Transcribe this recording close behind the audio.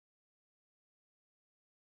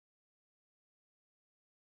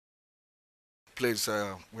Please,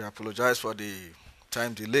 we apologize for the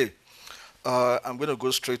time delay. I'm going to go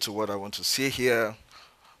straight to what I want to say here.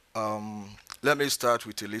 Let me start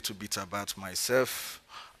with a little bit about myself.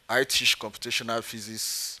 I teach computational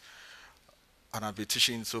physics, and I've been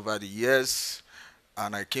teaching it over the years,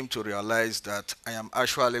 and I came to realize that I am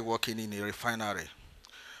actually working in a refinery.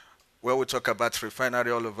 When we talk about refinery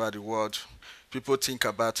all over the world, people think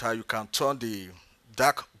about how you can turn the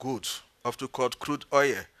dark goods, often called crude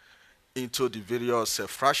oil, into the various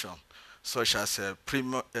fractions, such as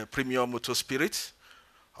premium motor spirit,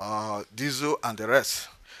 diesel, and the rest.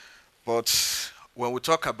 But when we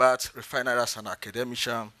talk about refinery as an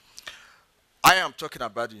academician, I am talking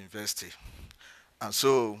about the university. And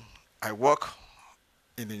so I work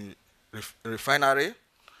in the refinery.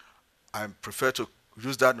 I prefer to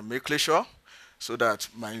use that nomenclature so that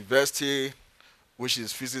my university, which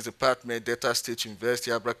is Physics Department, Delta State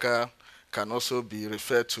University, Abraka, can also be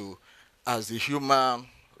referred to as the Human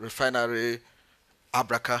Refinery,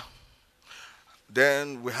 Abraka.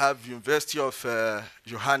 Then we have University of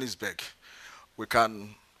Johannesburg. We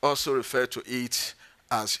can also refer to it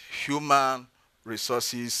as Human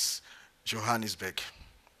Resources Johannesburg.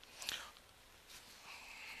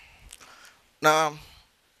 Now,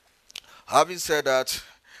 having said that,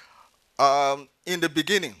 in the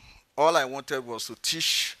beginning, all I wanted was to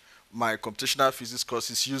teach my computational physics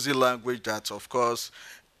courses using language that, of course,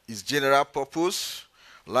 is general purpose,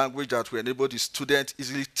 language that will enable the student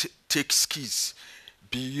easily take skills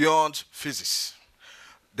beyond physics.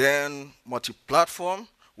 Then multi-platform,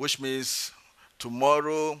 which means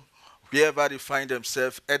tomorrow, wherever they find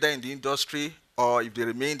themselves, either in the industry or if they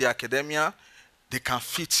remain in the academia, they can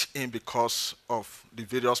fit in because of the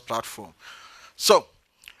various platforms. So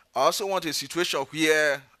I also want a situation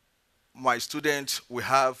where my students will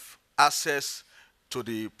have access to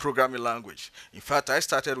the programming language. In fact, I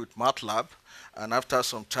started with MATLAB, and after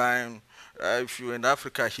some time, if you're in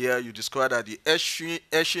Africa here, you discover that the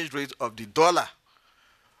exchange rate of the dollar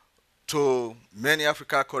to many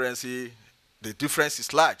African currency, the difference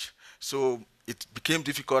is large. So it became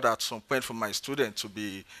difficult at some point for my students to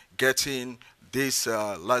be getting this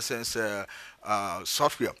licensed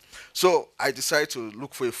software. So I decided to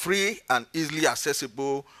look for a free and easily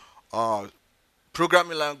accessible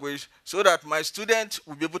programming language so that my students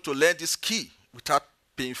will be able to learn this key without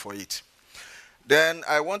paying for it. Then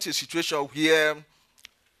I want a situation where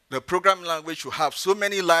the programming language will have so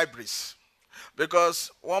many libraries,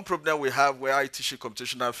 because one problem we have where I teach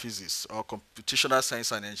computational physics or computational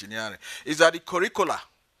science and engineering is that the curricula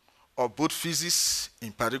of both physics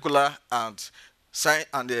in particular and science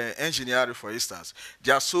and engineering, for instance,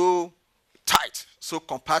 they are so tight, so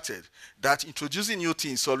compacted, that introducing new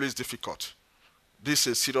things is always difficult. This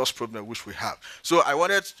is a serious problem which we have. So I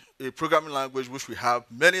wanted a programming language which we have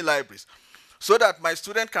many libraries, so that my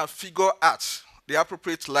student can figure out the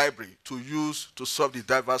appropriate library to use to solve the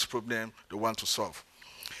diverse problem they want to solve.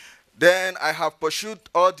 Then I have pursued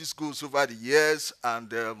all these goals over the years,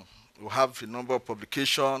 and we have a number of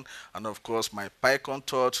publications, and of course my PyCon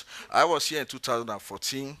talk. I was here in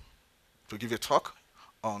 2014 to give a talk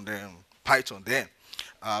on Python then.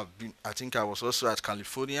 I think I was also at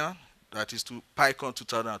California, that is to PyCon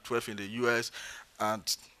 2012 in the US,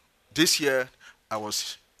 and this year I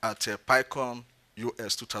was at PyCon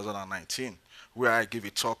US 2019, where I gave a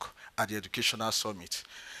talk at the Educational Summit.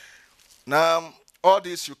 Now, all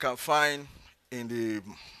this you can find in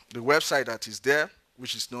the website that is there,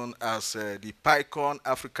 which is known as the PyCon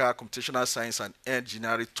Africa Computational Science and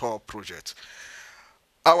Engineering Tour Project.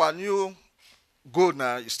 Our new goal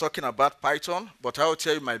now is talking about Python, but I will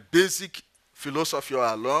tell you my basic philosophy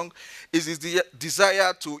all along is the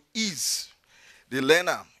desire to ease the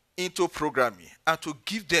learner into programming and to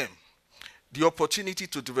give them the opportunity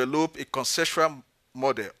to develop a conceptual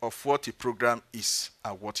model of what a program is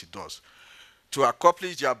and what it does. To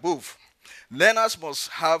accomplish the above, learners must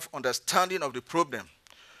have understanding of the problem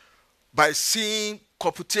by seeing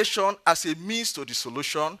computation as a means to the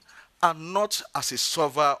solution and not as a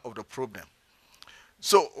solver of the problem.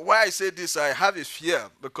 So why I say this, I have a fear,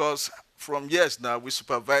 because from years now, we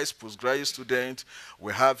supervise postgraduate students,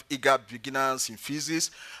 we have eager beginners in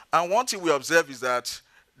physics, and one thing we observe is that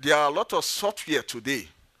there are a lot of software today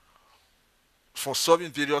for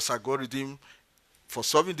solving various algorithms, for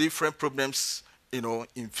solving different problems,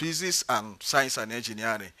 in physics and science and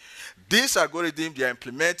engineering. These algorithms, they are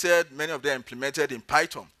implemented, many of them are implemented in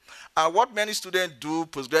Python. And what many students do,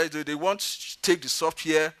 postgraduate, they want to take the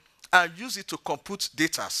software and use it to compute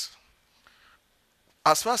data.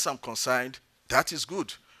 As far as I'm concerned, that is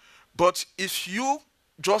good. But if you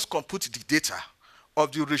just compute the data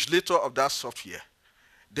of the originator of that software,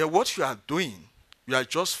 then what you are doing You are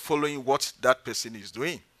just following what that person is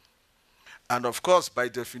doing. And of course, by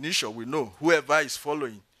definition, we know whoever is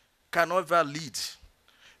following can never lead.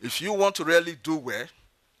 If you want to really do well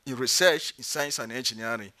in research, in science and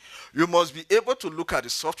engineering, you must be able to look at the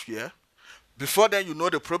software. Before then, you know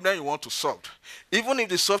the problem you want to solve. Even if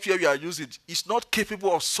the software you are using is not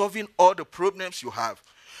capable of solving all the problems you have,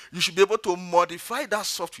 you should be able to modify that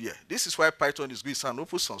software. This is why Python is good. It's an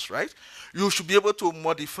open source, right? You should be able to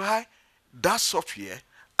modify that software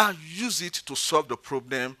and use it to solve the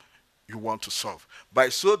problem you want to solve. By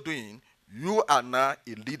so doing, you are now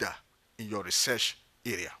a leader in your research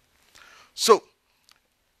area. So,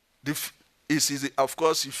 of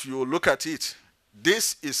course, if you look at it,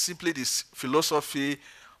 this is simply this philosophy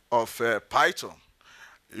of Python.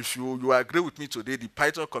 If you agree with me today, the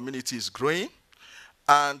Python community is growing,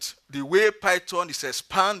 and the way Python is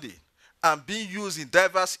expanding and being used in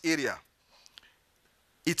diverse areas,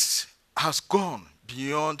 it has gone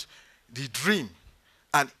beyond the dream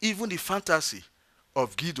and even the fantasy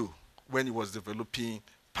of Guido when he was developing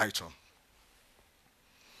Python.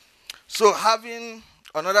 So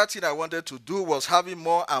another thing I wanted to do was having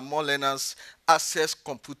more and more learners access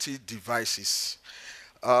computing devices.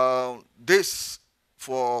 This,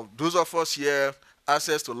 for those of us here,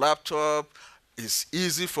 access to laptop is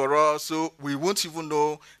easy for us, so we won't even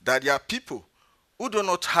know that there are people who do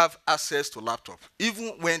not have access to laptop, even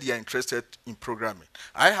when they are interested in programming.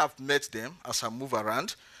 I have met them as I move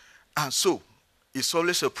around, and so it's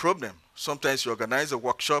always a problem. Sometimes you organize a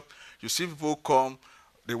workshop, you see people come,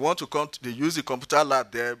 they want to come, they use the computer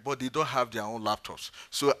lab there, but they don't have their own laptops.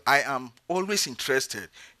 So I am always interested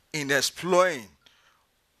in exploring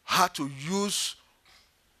how to use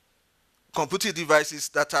computing devices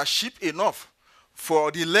that are cheap enough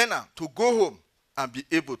for the learner to go home and be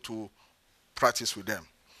able to practice with them.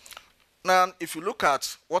 Now, if you look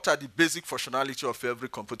at what are the basic functionality of every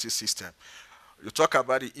computing system, you talk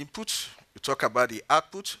about the input, you talk about the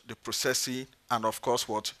output, the processing, and of course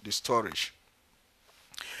what? The storage.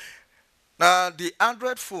 Now, the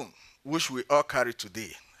Android phone, which we all carry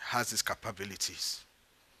today, has these capabilities.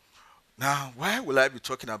 Now, why will I be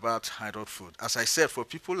talking about Android phone? As I said, for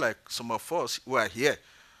people like some of us who are here,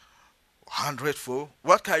 Android phone,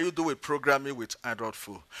 what can you do with programming with Android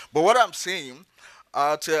phone? But what I'm saying,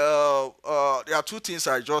 there are two things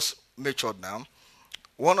I just mentioned now.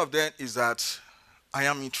 One of them is that I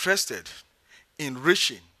am interested in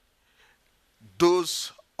reaching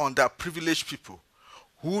those underprivileged people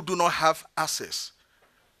who do not have access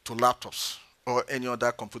to laptops or any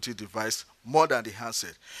other computing device more than the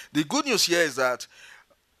handset. The good news here is that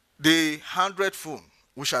the Android phone,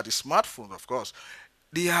 which are the smartphones, of course,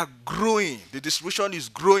 they are growing. The distribution is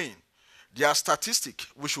growing. There are statistics,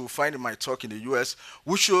 which we'll find in my talk in the US,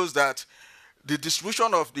 which shows that the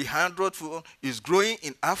distribution of the Android phone is growing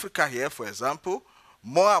in Africa here, for example.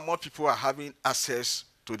 More and more people are having access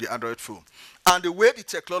to the Android phone. And the way the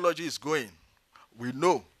technology is going, we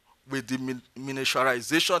know with the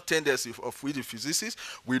miniaturization tendency of with the physicists,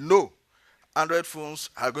 we know Android phones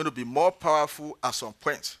are going to be more powerful at some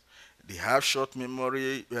point. They have short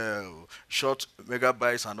memory, short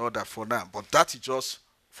megabytes and all that for now, but that is just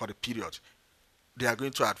for the period. They are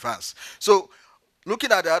going to advance. So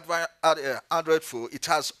looking at the Android phone, it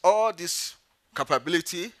has all this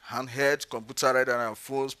capability: handheld, computer reader and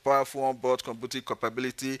phones, powerful onboard computing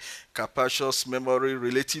capability, capacious memory,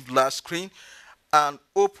 relative large screen, and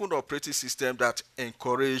open operating system that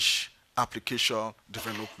encourage application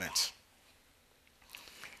development.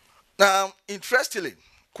 Now, interestingly,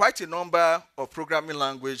 quite a number of programming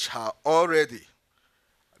languages are already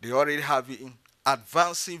having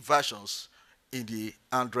advancing versions in the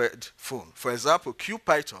Android phone. For example,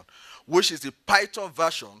 QPython, which is the Python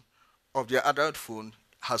version of the Android phone,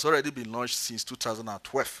 has already been launched since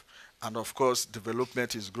 2012. And of course,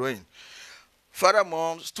 development is growing.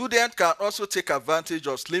 Furthermore, students can also take advantage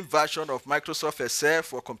of slim version of Microsoft Excel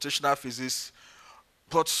for computational physics,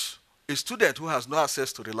 but a student who has no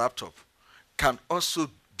access to the laptop can also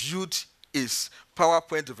build his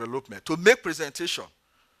PowerPoint development to make presentation.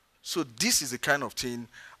 So this is the kind of thing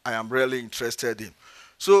I am really interested in.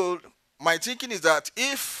 So my thinking is that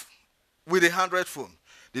if with a Android phone,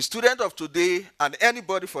 the student of today and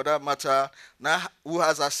anybody for that matter now who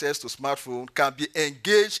has access to smartphone can be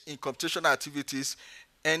engaged in computational activities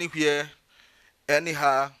anywhere,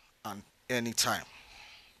 anyhow, and anytime.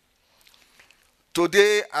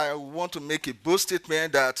 Today, I want to make a bold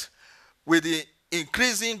statement that with the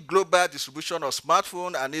increasing global distribution of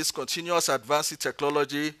smartphones and its continuous advancing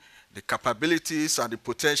technology, the capabilities and the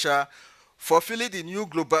potential, fulfilling the new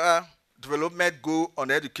global development goal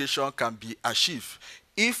on education can be achieved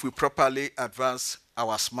if we properly advance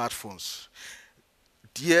our smartphones.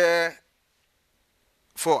 Therefore,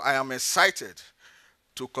 I am excited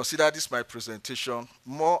to consider this my presentation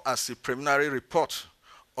more as a preliminary report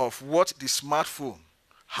of what the smartphone,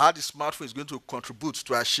 how the smartphone is going to contribute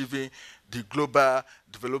to achieving the global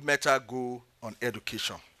developmental goal on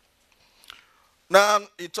education. Now,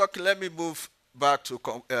 in talking, let me move back to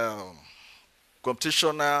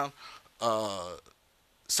computational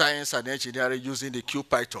science and engineering using the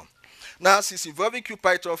QPython. Now, since involving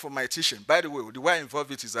QPython for my teaching, by the way I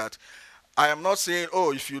involve it is that I am not saying,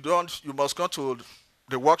 oh, if you don't, you must come to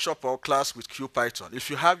the workshop or class with QPython. If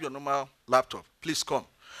you have your normal laptop, please come.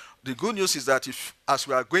 The good news is that if, as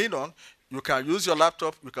we are going on, you can use your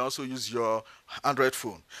laptop, you can also use your Android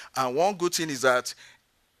phone. And one good thing is that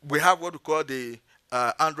we have what we call the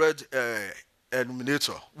Android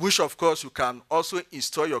illuminator, which of course you can also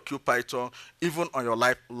install your QPython even on your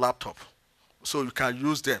laptop. So you can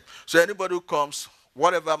use them. So anybody who comes,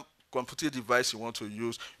 whatever computer device you want to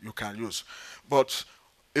use, you can use. But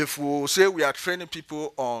if we say we are training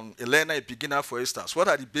people on a learner, a beginner, for instance, what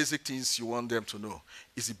are the basic things you want them to know?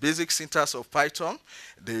 It's the basic syntax of Python,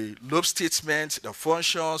 the loop statements, the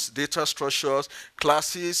functions, data structures,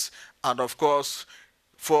 classes, and of course,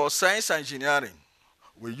 for science engineering,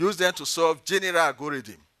 we use them to solve general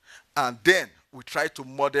algorithm, and then we try to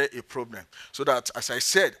model a problem. So that, as I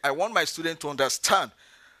said, I want my student to understand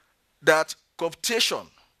that computation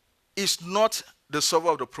is not the solver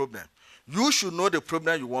of the problem. You should know the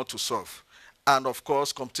problem you want to solve. And of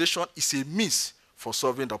course, computation is a means for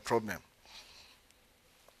solving the problem.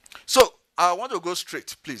 So I want to go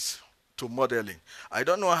straight, please, to modeling. I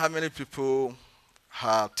don't know how many people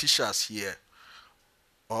are teachers here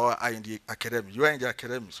or are in the academy. You are in the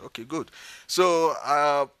academics. Okay, good.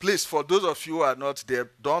 So please, for those of you who are not there,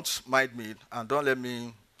 don't mind me and don't let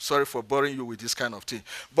me, sorry for boring you with this kind of thing.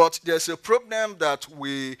 But there's a problem that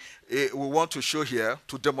we want to show here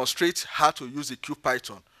to demonstrate how to use the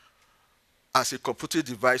QPython as a computer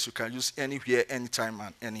device you can use anywhere, anytime,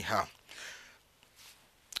 and anyhow.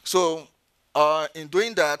 So in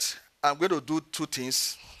doing that, I'm going to do two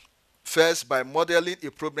things. First, by modeling a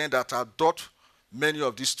problem that adopts many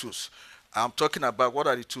of these tools. I'm talking about what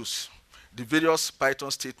are the tools, the various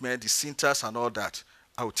Python statements, the syntax, and all that.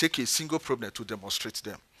 I will take a single problem to demonstrate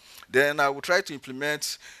them. Then I will try to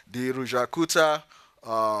implement the Ruja-Kuta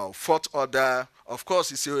fourth order. Of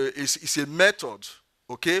course, it's a method,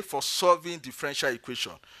 okay, for solving differential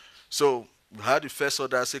equation. So we have the first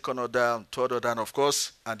order, second order, third order, and of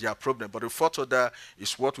course, and their problem. But the fourth order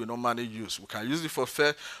is what we normally use. We can use it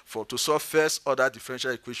to solve first order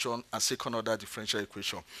differential equation and second order differential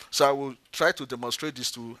equation. So I will try to demonstrate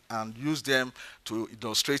these two and use them to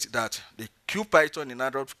illustrate that the QPython in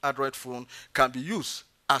Android phone can be used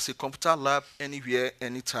as a computer lab anywhere,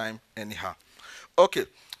 anytime, anyhow. Okay,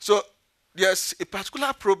 so there's a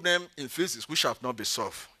particular problem in physics which have not been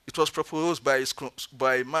solved. It was proposed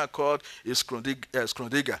by a man called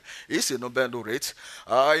Schrödinger. He's a Nobel laureate.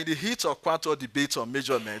 In the heat of quantum debate on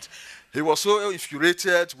measurement, he was so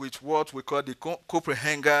infuriated with what we call the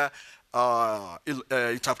Copenhagen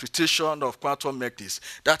interpretation of quantum mechanics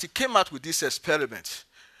that he came out with this experiment.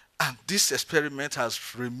 And this experiment has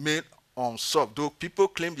remained unsolved. Though people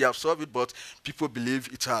claim they have solved it, but people believe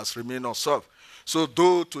it has remained unsolved. So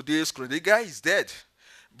though today Schrödinger is dead,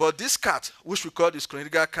 but this cat, which we call the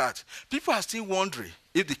Schrödinger cat, people are still wondering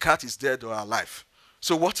if the cat is dead or alive.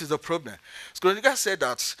 So what is the problem? Schrödinger said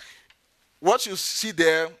that what you see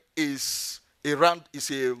there is a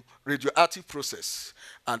radioactive process.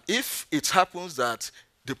 And if it happens that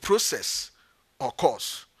the process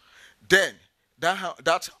occurs, then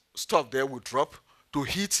that stuff there will drop to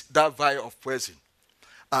hit that vial of poison.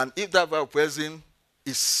 And if that vial of poison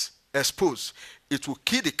is exposed, it will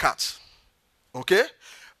kill the cat. Okay?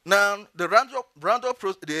 Now, the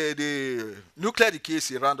nuclear decay is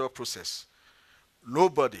a random process.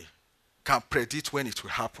 Nobody can predict when it will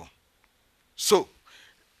happen. So,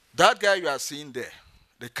 that guy you are seeing there,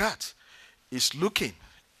 the cat, is looking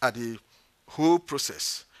at the whole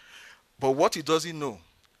process. But what he doesn't know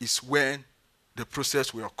is when the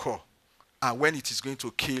process will occur and when it is going to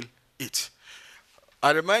kill it. I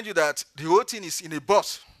remind you that the whole thing is in a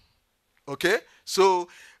box. Okay? So,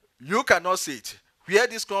 you cannot see it. Where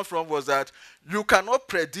this comes from was that you cannot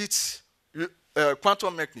predict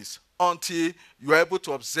quantum mechanics until you are able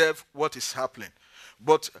to observe what is happening.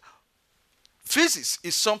 But physics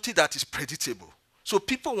is something that is predictable. So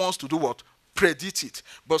people want to do what? Predict it.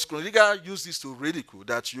 But Schrödinger used this to ridicule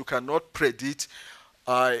that you cannot predict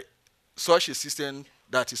such a system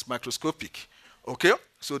that is microscopic. Okay?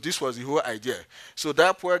 So this was the whole idea. So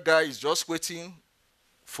that poor guy is just waiting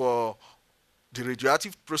for the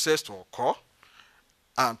radioactive process to occur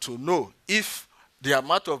and to know if the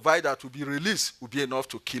amount of vi that will be released will be enough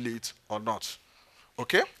to kill it or not.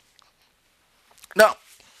 Okay? Now,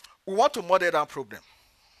 we want to model that problem.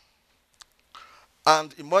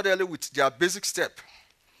 And in modeling with their basic step,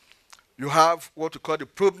 you have what we call the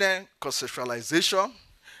problem conceptualization,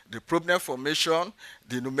 the problem formation,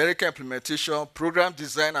 the numerical implementation, program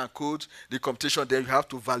design and code, the computation. Then you have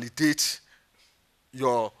to validate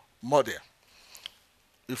your model.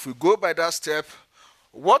 If we go by that step,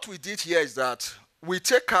 what we did here is that we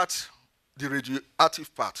take out the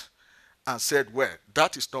radioactive part and said, well,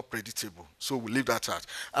 that is not predictable, so we leave that out.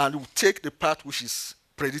 And we take the part which is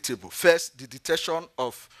predictable. First, the detection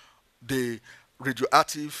of the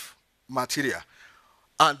radioactive material,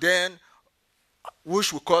 and then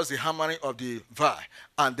which will cause the hammering of the vi,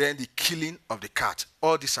 and then the killing of the cat.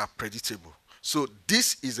 All these are predictable. So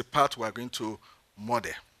this is the part we are going to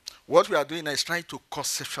model. What we are doing is trying to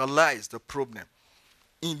conceptualize the problem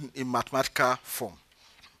in a mathematical form.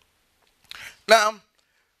 Now,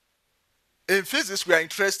 in physics, we are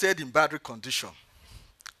interested in boundary condition,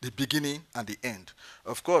 the beginning and the end.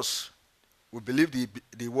 Of course, we believe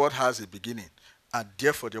the world has a beginning, and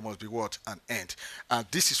therefore there must be what? An end. And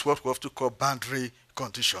this is what we have to call boundary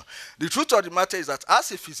condition. The truth of the matter is that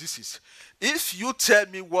as a physicist, if you tell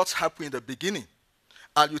me what happened in the beginning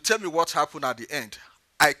and you tell me what happened at the end,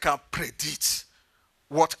 I can predict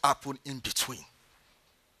what happened in between.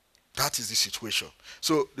 That is the situation.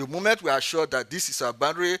 So the moment we are sure that this is a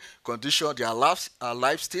boundary condition, the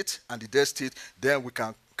alive state and the dead state, then we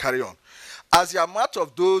can carry on. As the amount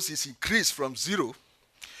of those is increased from 0,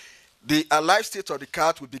 the alive state of the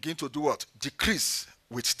cat will begin to do what? Decrease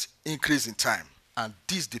with increase in time. And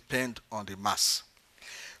this depends on the mass.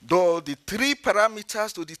 Though the 3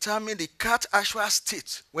 parameters to determine the cat actual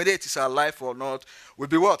state, whether it is alive or not, will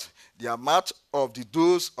be what? The amount of the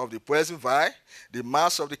dose of the poison vi, the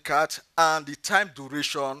mass of the cat, and the time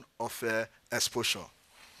duration of exposure.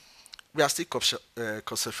 We are still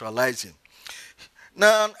conceptualizing.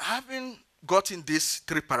 Now, having gotten these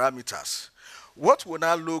 3 parameters, what we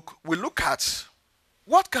now look at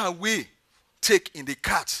what can we take in the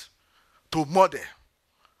cat to model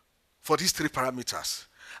for these 3 parameters.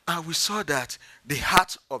 And we saw that the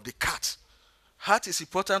heart of the cat. Heart is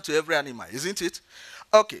important to every animal, isn't it?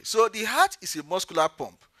 Okay, so the heart is a muscular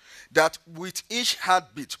pump that with each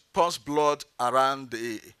heartbeat pumps blood around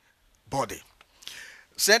the body.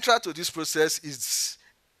 Central to this process is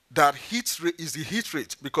that the heat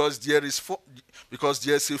rate, because there is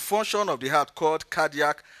a function of the heart called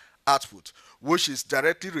cardiac output, which is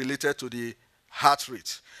directly related to the heart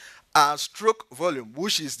rate, and stroke volume,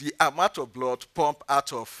 which is the amount of blood pumped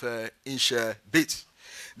out of each beat.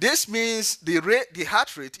 This means the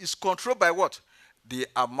heart rate is controlled by what? The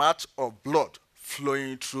amount of blood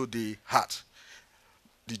flowing through the heart.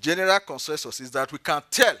 The general consensus is that we can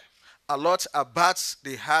tell a lot about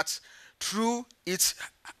the heart through its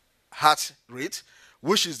heart rate,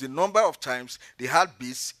 which is the number of times the heart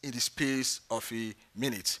beats in the space of a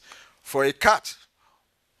minute. For a cat,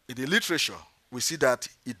 in the literature, we see that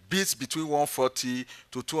it beats between 140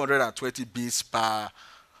 to 220 beats per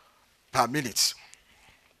minute.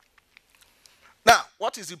 Now,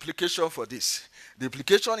 what is the implication for this? The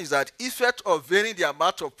implication is that effect of varying the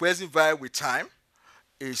amount of poison vi with time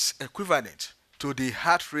is equivalent to the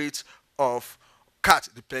heart rate of cat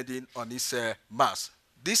depending on its mass.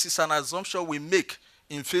 This is an assumption we make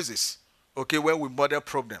in physics, okay, when we model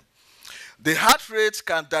problem. The heart rate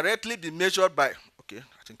can directly be measured by, okay,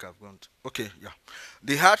 I think I've gone, okay, yeah.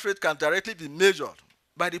 The heart rate can directly be measured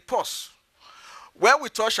by the pulse. When we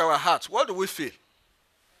touch our heart, what do we feel?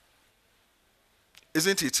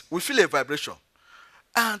 Isn't it? We feel a vibration.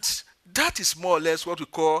 And that is more or less what we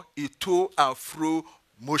call a to and fro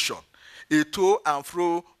motion. A to and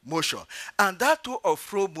fro motion. And that to and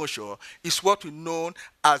fro motion is what we know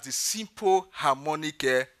as the simple harmonic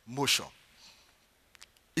motion.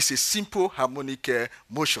 It's a simple harmonic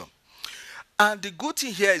motion. And the good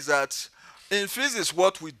thing here is that in physics,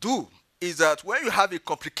 what we do is that when you have a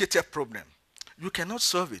complicated problem, you cannot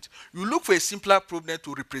solve it. You look for a simpler problem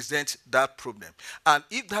to represent that problem. And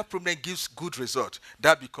if that problem gives good result,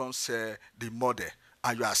 that becomes the model,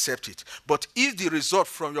 and you accept it. But if the result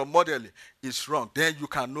from your modeling is wrong, then you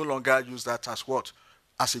can no longer use that as what?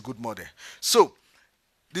 As a good model. So,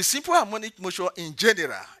 the simple harmonic motion in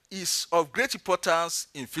general is of great importance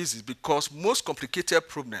in physics because most complicated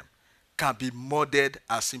problems can be modeled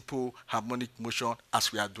as simple harmonic motion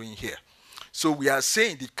as we are doing here. So we are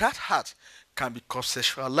saying the cat heart can be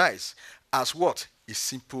conceptualized as what? A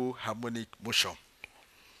simple harmonic motion.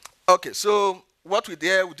 Okay, so what we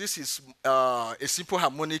did, this is a simple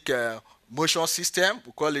harmonic motion system.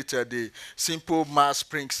 We call it the simple mass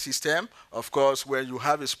spring system. Of course, when you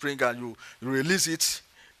have a spring and you release it,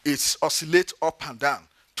 it oscillates up and down,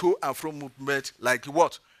 to and from movement, like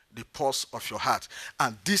what? The pulse of your heart.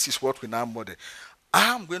 And this is what we now model.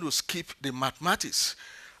 I'm going to skip the mathematics,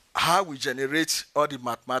 how we generate all the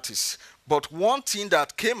mathematics. But one thing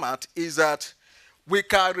that came out is that we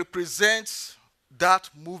can represent that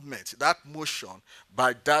movement, that motion,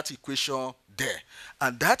 by that equation there.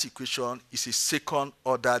 And that equation is a second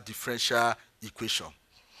order differential equation.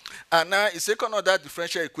 And now, a second order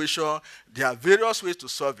differential equation, there are various ways to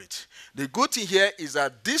solve it. The good thing here is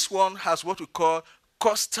that this one has what we call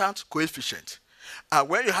constant coefficient. And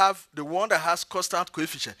when you have the one that has constant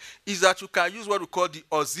coefficient, is that you can use what we call the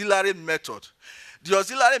auxiliary method. The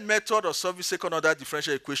auxiliary method of solving second order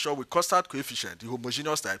differential equation with constant coefficient, the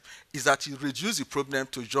homogeneous type, is that you reduce the problem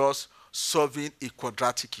to just solving a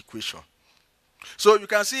quadratic equation. So you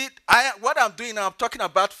can see, what I'm doing now, I'm talking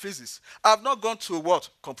about physics. I've not gone to what?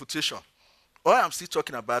 Computation. All I'm still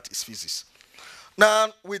talking about is physics. Now,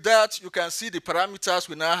 with that, you can see the parameters.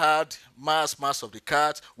 We now had mass of the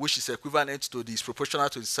cat, which is equivalent to this, proportional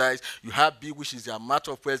to the size. You have B, which is the amount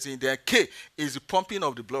of poison. Then K is the pumping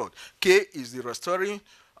of the blood. K is the restoring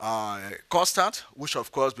constant, which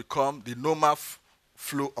of course become the normal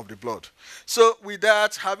flow of the blood. So with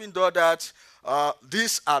that, having done that,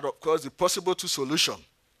 these are of course the possible two solutions.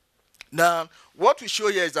 Now, what we show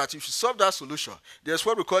here is that if you solve that solution, there's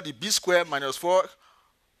what we call the B squared minus 4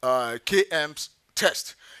 km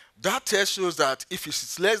test. That test shows that if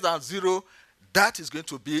it's less than 0, that is going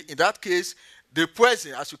to be, in that case, the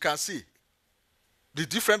poison, as you can see, the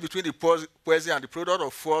difference between the poison and the product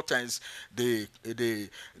of 4 times the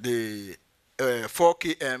 4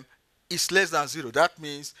 km is less than 0. That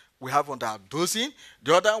means we have underdosing.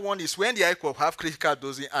 The other one is when the equal have critical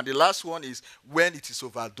dosing, and the last one is when it is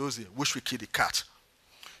overdosing, which will kill the cat.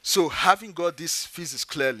 So having got this physics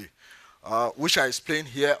clearly, which I explained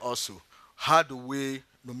here also, how do we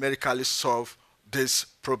numerically solve this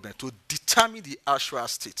problem to determine the actual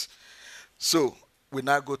state? So we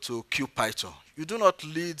now go to QPython. You do not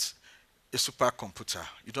need a supercomputer.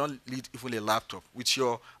 You don't need even a laptop. With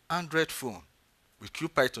your Android phone, with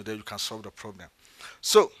QPython, then you can solve the problem.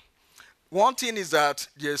 So one thing is that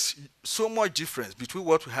there's so much difference between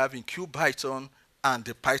what we have in QPython and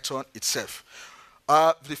the Python itself.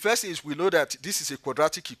 The first thing is we know that this is a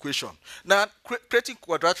quadratic equation. Now, creating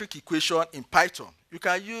quadratic equation in Python, you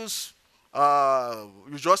can use,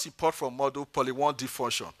 you just import from model poly1D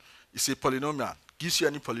function. It's a polynomial, gives you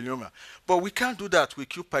any polynomial. But we can't do that with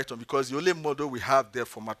QPython because the only model we have there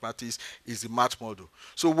for mathematics is the math model.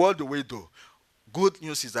 So what do we do? Good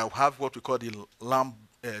news is that we have what we call the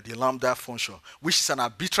lambda function, which is an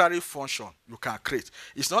arbitrary function you can create.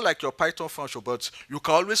 It's not like your Python function, but you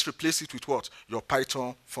can always replace it with what? Your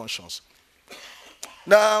Python functions.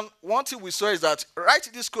 Now, one thing we saw is that write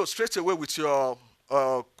this code straight away with your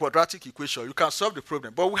quadratic equation. You can solve the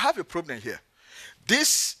problem, but we have a problem here.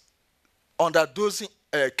 This underdosing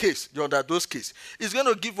case, the underdose case, is going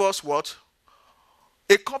to give us what?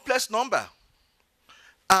 A complex number.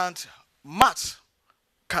 And math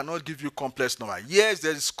cannot give you complex number. Yes,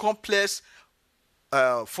 there is complex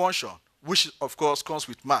function, which of course comes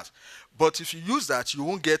with math. But if you use that, you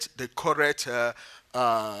won't get the correct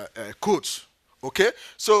codes. Okay?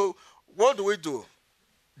 So what do we do?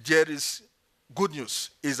 There is good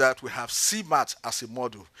news is that we have CMAT as a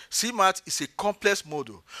model. CMAT is a complex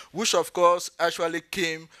model, which of course actually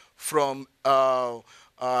came from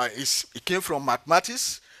it came from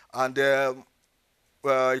mathematics, and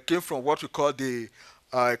it came from what we call the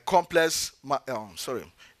complex.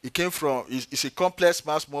 It came from it's a complex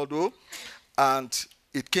mass model, and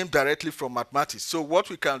it came directly from mathematics. So what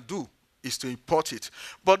we can do is to import it.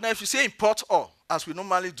 But now, if you say import all, as we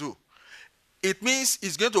normally do, it means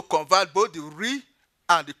it's going to convert both the real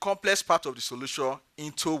and the complex part of the solution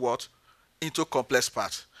into what? Into complex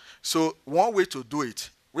part. So one way to do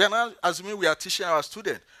it, we are now assuming we are teaching our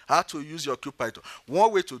students how to use your QPython.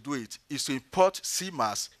 One way to do it is to import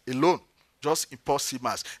CMAS alone. Just import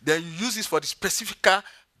CMAS. Then you use it for the specific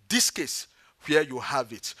this case where you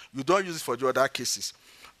have it. You don't use it for the other cases.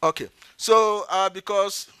 Okay. So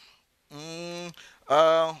because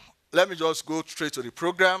let me just go straight to the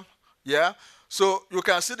program. Yeah. So you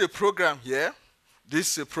can see the program here.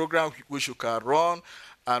 This is a program which you can run,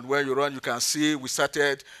 and when you run, you can see we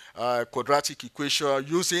started quadratic equation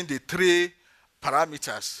using the 3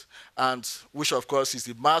 parameters, and which of course is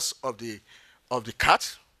the mass of the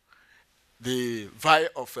cat, the value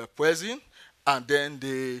of poison, and then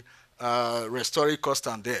the restoring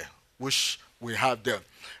constant there, which we have there.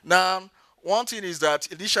 Now, one thing is that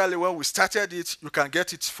initially when we started it, you can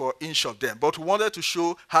get it for each of them. But we wanted to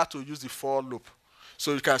show how to use the for loop.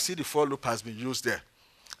 So you can see the for loop has been used there.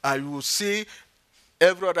 And you will see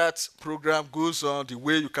every other program goes on the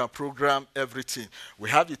way you can program everything. We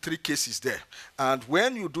have the three cases there. And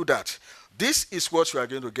when you do that, this is what you are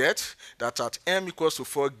going to get, that at m equals to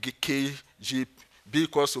 4 kg, b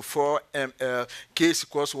equals to 4 ml, k is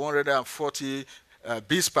equals to 140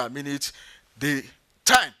 beats per minute. The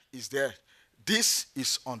time is there. This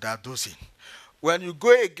is underdosing. When you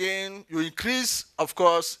go again, you increase, of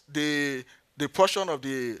course, the portion of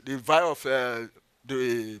the vial of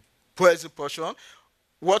the poison portion.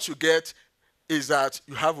 What you get is that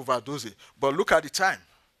you have overdosing. But look at the time.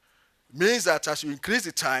 Means that as you increase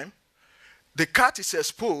the time, the cat is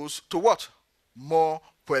exposed to what? More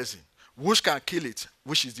poison, which can kill it,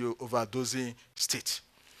 which is the overdosing state.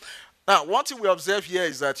 Now, one thing we observe here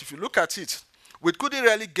is that if you look at it, we couldn't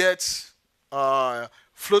really get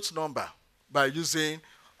float number by using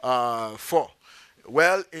for.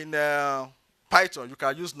 Well, in Python, you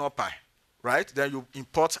can use NumPy, right? Then you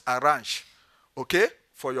import a range, okay,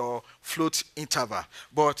 for your float interval.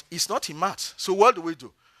 But it's not in math. So what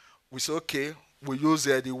do? We say, okay, we use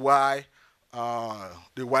the while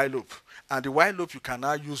loop. And the while loop, you can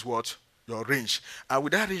now use what? Your range. And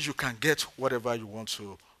with that range, you can get whatever you want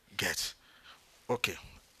to get. Okay.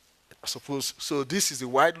 I suppose, so this is the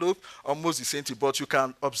while loop, almost the same thing, but you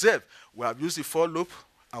can observe, we have used the for loop,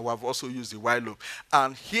 and we have also used the while loop.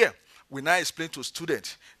 And here, we now explain to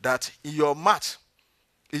students that in your math,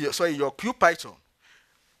 in your QPython,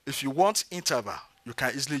 if you want interval, you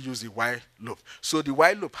can easily use the while loop. So the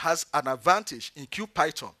while loop has an advantage in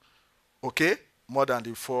QPython, okay, more than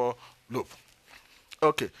the for loop.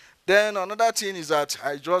 Okay. Then another thing is that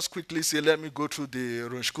I just quickly say, let me go through the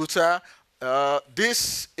Runschkutter.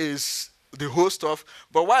 This is the whole stuff.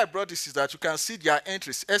 But why I brought this is that you can see their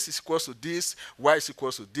entries. S is equals to this, Y is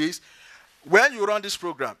equals to this. When you run this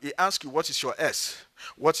program, it asks you what is your S,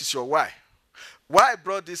 what is your Y. Why I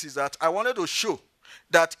brought this is that I wanted to show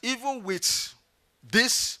that even with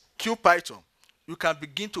this QPython, you can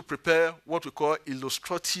begin to prepare what we call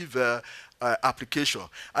illustrative application.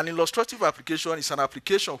 An illustrative application is an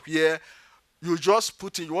application where you just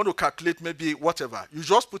put in, you want to calculate maybe whatever, you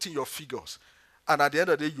just put in your figures, and at the end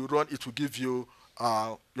of the day, you run, it will give you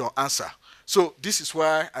your answer. So this is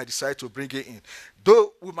why I decided to bring it in.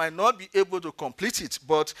 Though we might not be able to complete it,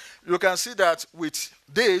 but you can see that with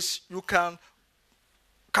this, you can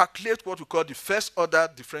calculate what we call the first order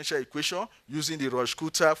differential equation using the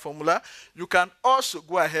Runschkutter formula. You can also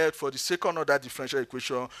go ahead for the second order differential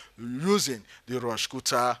equation using the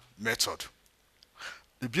Runschkutter method.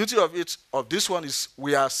 The beauty of this one is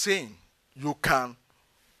we are saying you can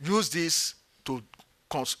use this to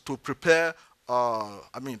prepare,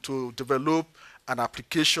 to develop an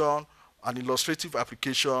application, an illustrative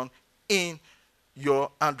application in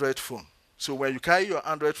your Android phone. So when you carry your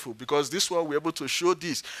Android phone, because this one we're able to show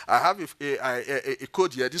this, I have a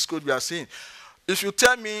code here, this code we are seeing. If you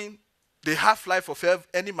tell me the half-life of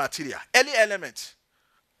any material, any element,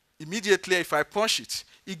 immediately if I punch it,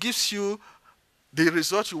 it gives you the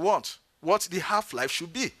result you want, what the half-life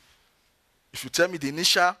should be. If you tell me the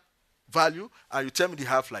initial value and you tell me the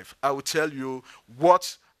half-life, I will tell you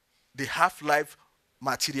what the half-life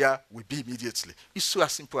material will be immediately. It's so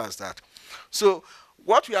as simple as that. So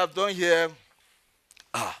what we have done here,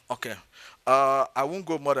 I won't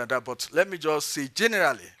go more than that, but let me just say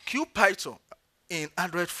generally, QPython in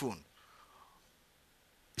Android phone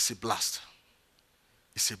is a blast.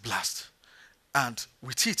 It's a blast. And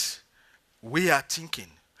with it, we are thinking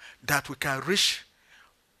that we can reach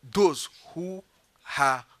those who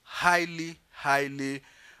are highly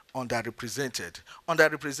underrepresented.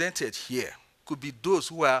 Underrepresented here could be those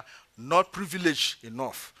who are not privileged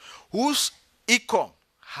enough, whose income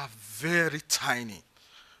are very tiny,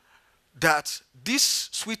 that this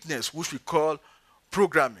sweetness, which we call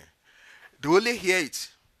programming, they only hear it.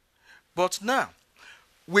 But now,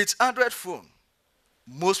 with Android phone,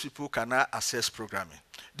 most people can now access programming.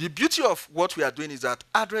 The beauty of what we are doing is that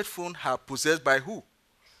Android phone are possessed by who?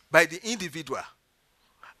 By the individual.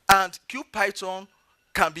 And QPython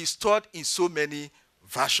can be stored in so many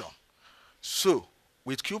versions. So,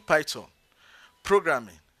 with QPython,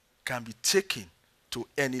 programming can be taken to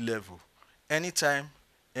any level, anytime,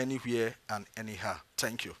 anywhere, and anyhow.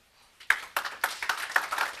 Thank you.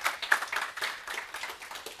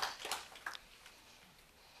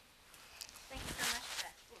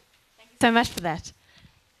 So much for that.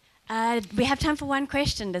 We have time for one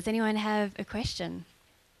question. Does anyone have a question?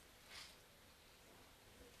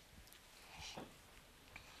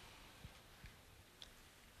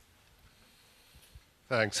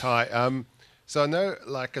 Thanks. Hi. So I know,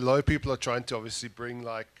 like, a lot of people are trying to obviously bring,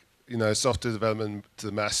 like, software development to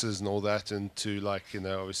the masses and all that, and to, like,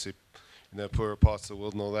 obviously, poorer parts of the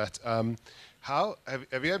world and all that. How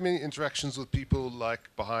have you had many interactions with people like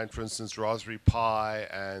behind, for instance, Raspberry Pi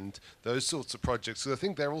and those sorts of projects? Because I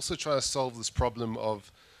think they're also trying to solve this problem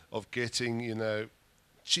of getting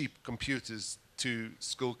cheap computers to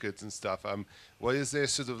school kids and stuff. What is their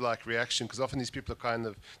sort of like reaction? Because often these people are kind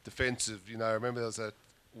of defensive. I remember there was a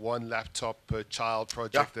one laptop per child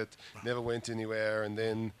project that never went anywhere, and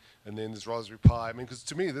then there's Raspberry Pi. I mean, because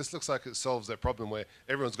to me this looks like it solves that problem where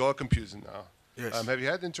everyone's got a computer now. Yes. Have you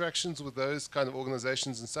had interactions with those kind of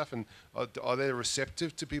organizations and stuff? And are they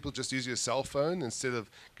receptive to people just using a cell phone instead of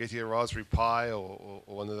getting a Raspberry Pi or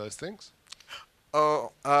one of those things?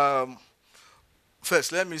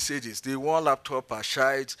 First, let me say this. The one laptop per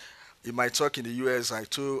child, in my talk in the US,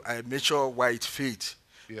 I made sure why it failed.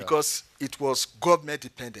 Yeah. Because it was government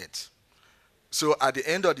dependent. So at the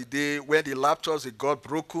end of the day, when the laptops they got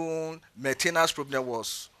broken, maintenance problem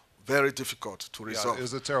was very difficult to resolve. It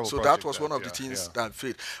was a terrible so project. That was one of the things yeah. that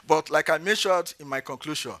failed. But like I mentioned in my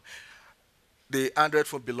conclusion, the Android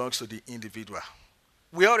phone belongs to the individual.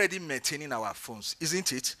 We're already maintaining our phones,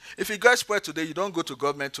 isn't it? If it gets spoiled today, you don't go to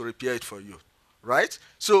government to repair it for you, right?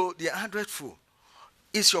 So the Android phone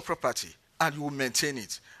is your property, and you will maintain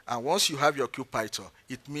it. And once you have your QPython,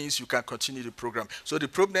 it means you can continue the program. So the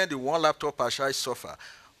problem the one laptop per child suffer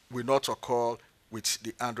will not occur with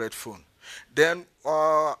the Android phone. Then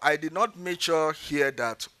I did not make sure here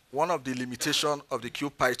that one of the limitations of the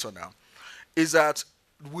QPython now is that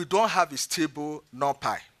we don't have a stable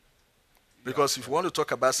NumPy. Because if you want to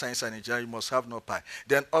talk about science and engineering, you must have NumPy.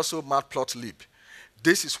 Then also Matplotlib.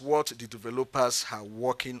 This is what the developers are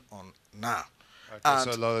working on now. Okay,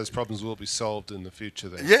 so a lot of those problems will be solved in the future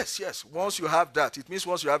then. Yes. Once you have that, it means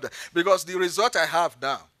once you have that. Because the result I have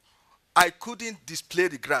now, I couldn't display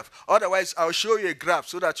the graph. Otherwise, I'll show you a graph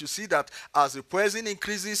so that you see that as the poison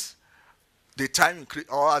increases, the time increases,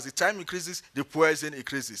 or as the time increases, the poison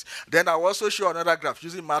increases. Then I'll also show another graph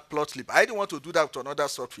using Matplotlib. I didn't want to do that with another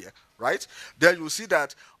software, right? Then you'll see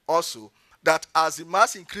that also, that as the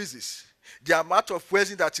mass increases, the amount of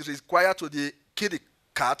poison that is required to kill the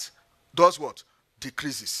cat does what?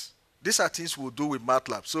 Decreases. These are things we'll do with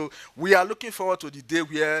MATLAB. So we are looking forward to the day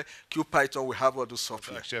where QPython will have all those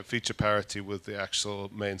software. Actually have feature parity with the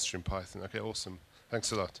actual mainstream Python. Okay, awesome.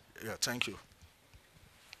 Thanks a lot. Yeah, thank you.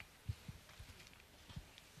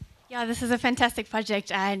 Yeah, this is a fantastic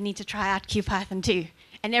project. I need to try out QPython too.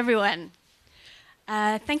 And everyone,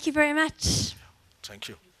 thank you very much. Thank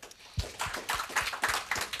you.